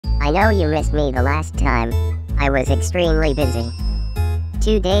I know you missed me the last time. I was extremely busy.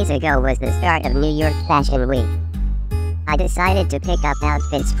 2 days ago was the start of New York Fashion Week. I decided to pick up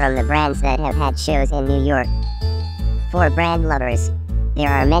outfits from the brands that have had shows in New York. For brand lovers, there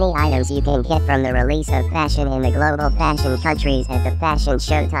are many items you can get from the release of fashion in the global fashion countries at the fashion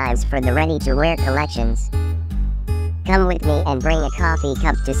showtimes for the ready-to-wear collections. Come with me and bring a coffee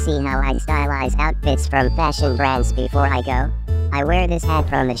cup to see how I stylize outfits from fashion brands before I go. I wear this hat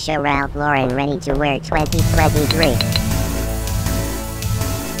from the show Ralph Lauren Ready to Wear 2023.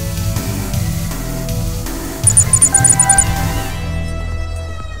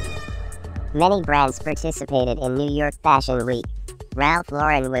 Many brands participated in New York Fashion Week. Ralph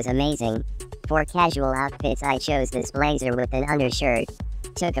Lauren was amazing. For casual outfits I chose this blazer with an undershirt,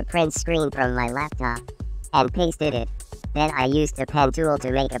 took a print screen from my laptop, and pasted it. Then I used a pen tool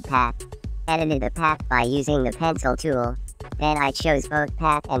to make a path. Edited the path by using the pencil tool. Then I chose both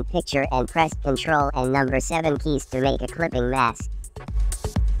path and picture and pressed Ctrl and number 7 keys to make a clipping mask.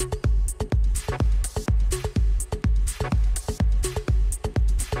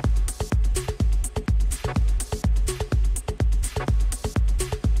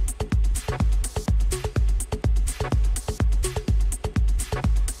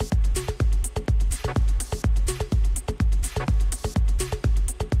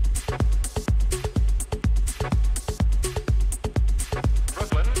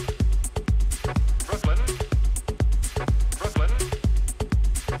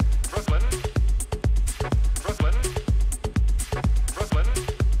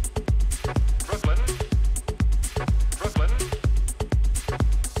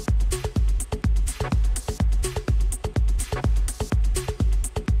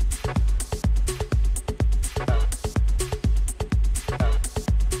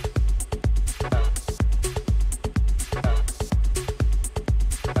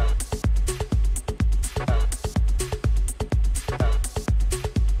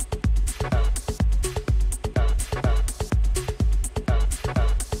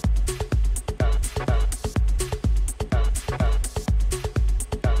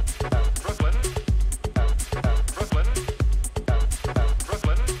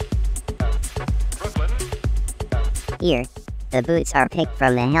 Here, the boots are picked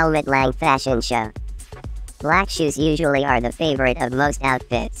from the Helmut Lang fashion show. Black shoes usually are the favorite of most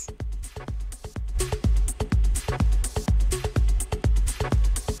outfits.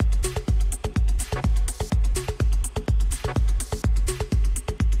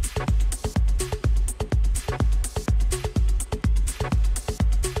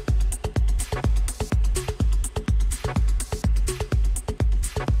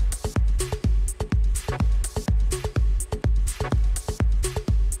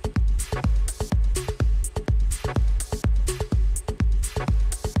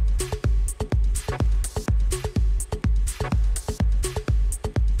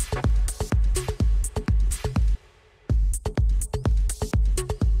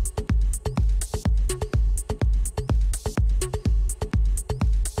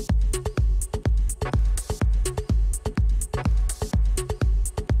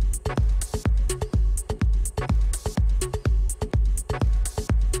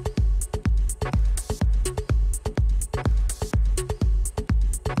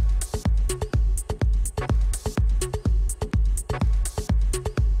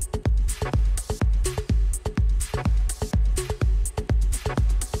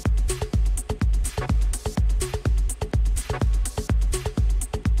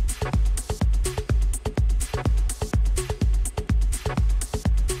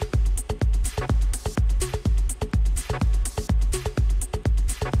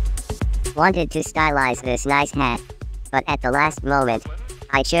 Wanted to stylize this nice hat, but at the last moment,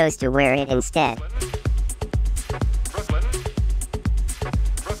 I chose to wear it instead.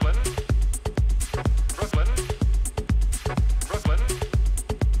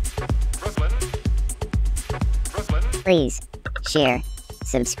 Please, share,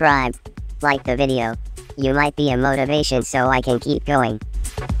 subscribe, like the video. You might be a motivation so I can keep going.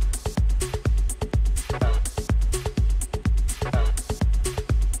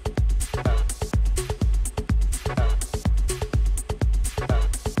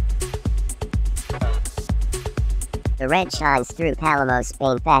 The red shines through Palomo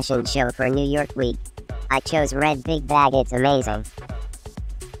Spain fashion show for New York Week. I chose red big bag, it's amazing.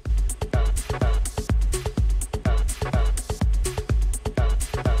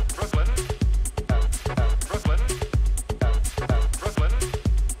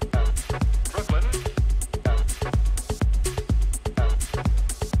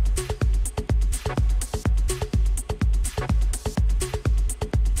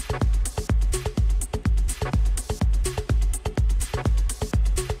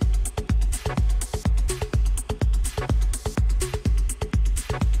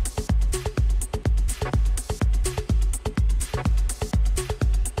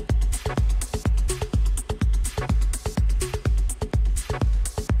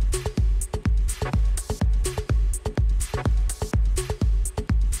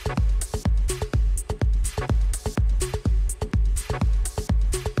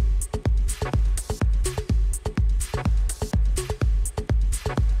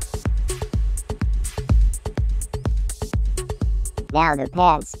 Now the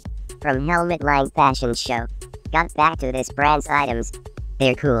pants. From Helmut Lang Fashion Show. Got back to this brand's items.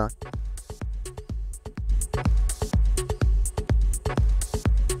 They're cool.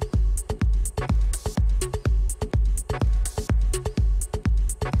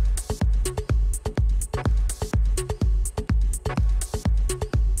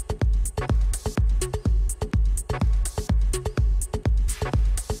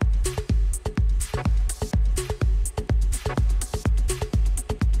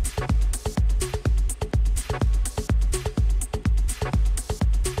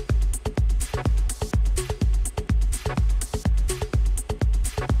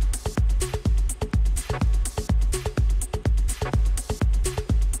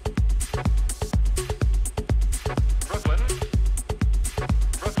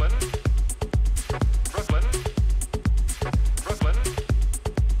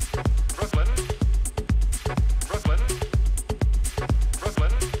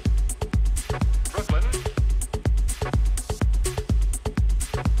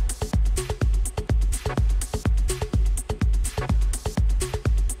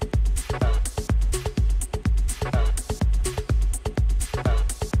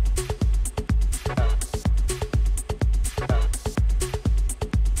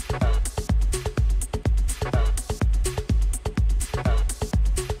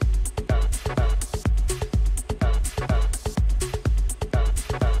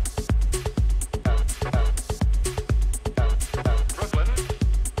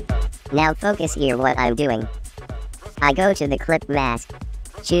 Now focus here what I'm doing. I go to the clip mask,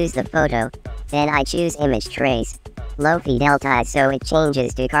 choose the photo, then I choose image trace, low fidelity so it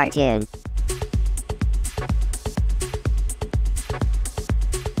changes to cartoon.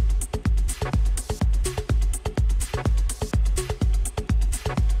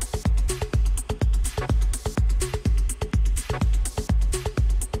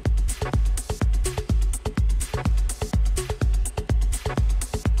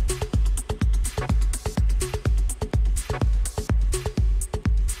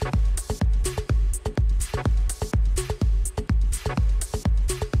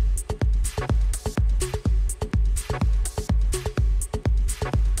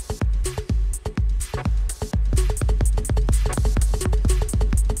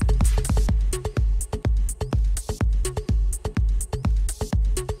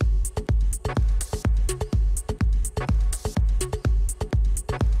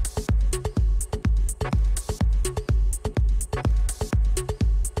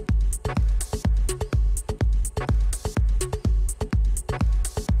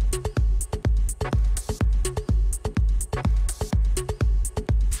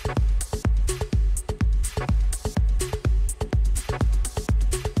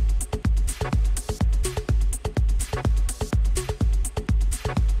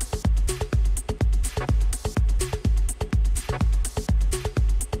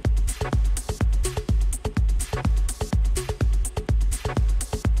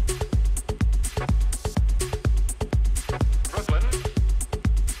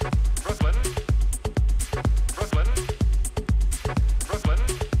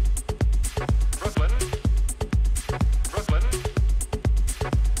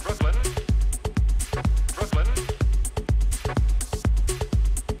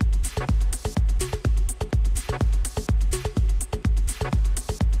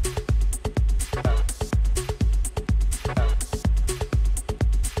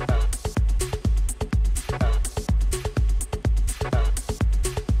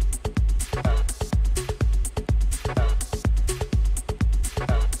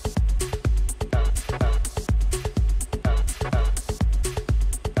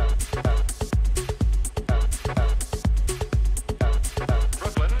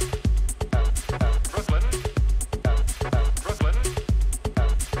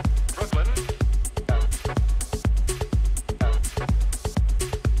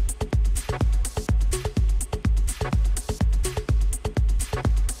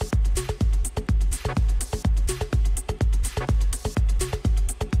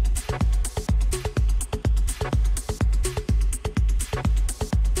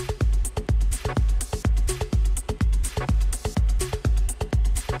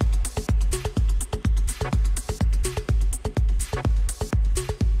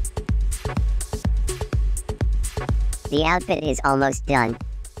 The outfit is almost done.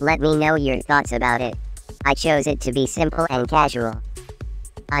 Let me know your thoughts about it. I chose it to be simple and casual.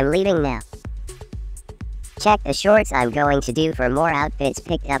 I'm leaving now. Check the shorts I'm going to do for more outfits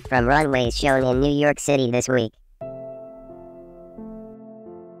picked up from runways shown in New York City this week.